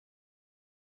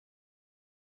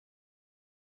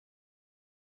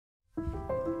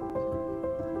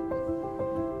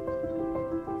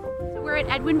at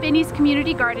Edwin Binney's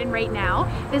community garden right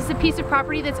now. This is a piece of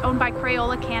property that's owned by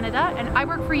Crayola Canada, and I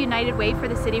work for United Way for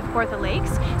the City of Kawartha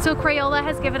Lakes. So Crayola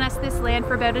has given us this land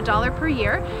for about $1 per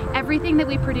year. Everything that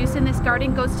we produce in this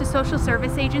garden goes to social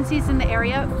service agencies in the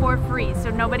area for free,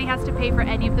 so nobody has to pay for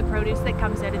any of the produce that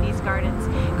comes out of these gardens.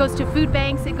 It goes to food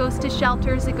banks, it goes to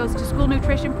shelters, it goes to school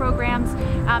nutrition programs,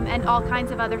 and all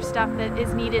kinds of other stuff that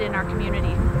is needed in our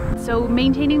community. So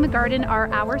maintaining the garden are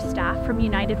our staff from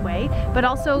United Way, but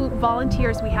also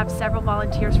volunteers. We have several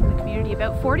volunteers from the community,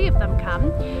 about 40 of them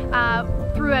come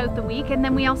throughout the week, and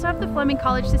then we also have the Fleming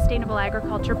College Sustainable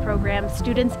Agriculture Program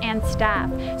students and staff.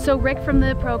 So Rick from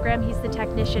the program, he's the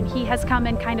technician, he has come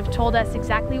and kind of told us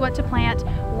exactly what to plant,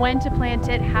 when to plant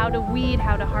it, how to weed,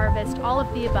 how to harvest, all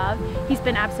of the above. He's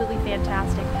been absolutely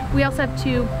fantastic. We also have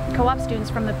 2 co-op students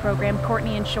from the program,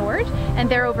 Courtney and Short, and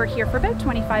they're over here for about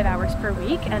 25 hours per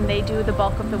week, and they do the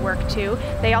bulk of the work too.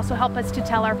 They also help us to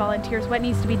tell our volunteers what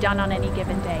needs to be done on any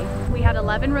given day. We had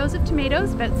 11 rows of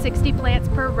tomatoes, about 60 plants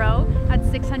per row, had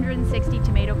 660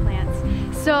 tomato plants.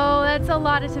 So that's a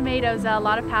lot of tomatoes, a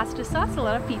lot of pasta sauce, a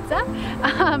lot of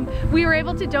pizza. We were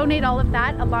able to donate all of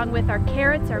that along with our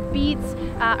carrots, our beets,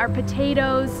 our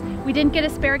potatoes. We didn't get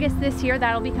asparagus this year,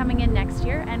 that'll be coming in next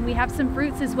year. And we have some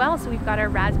fruits as well, so we've got our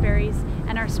raspberries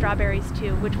and our strawberries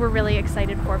too, which we're really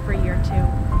excited for year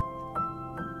 2.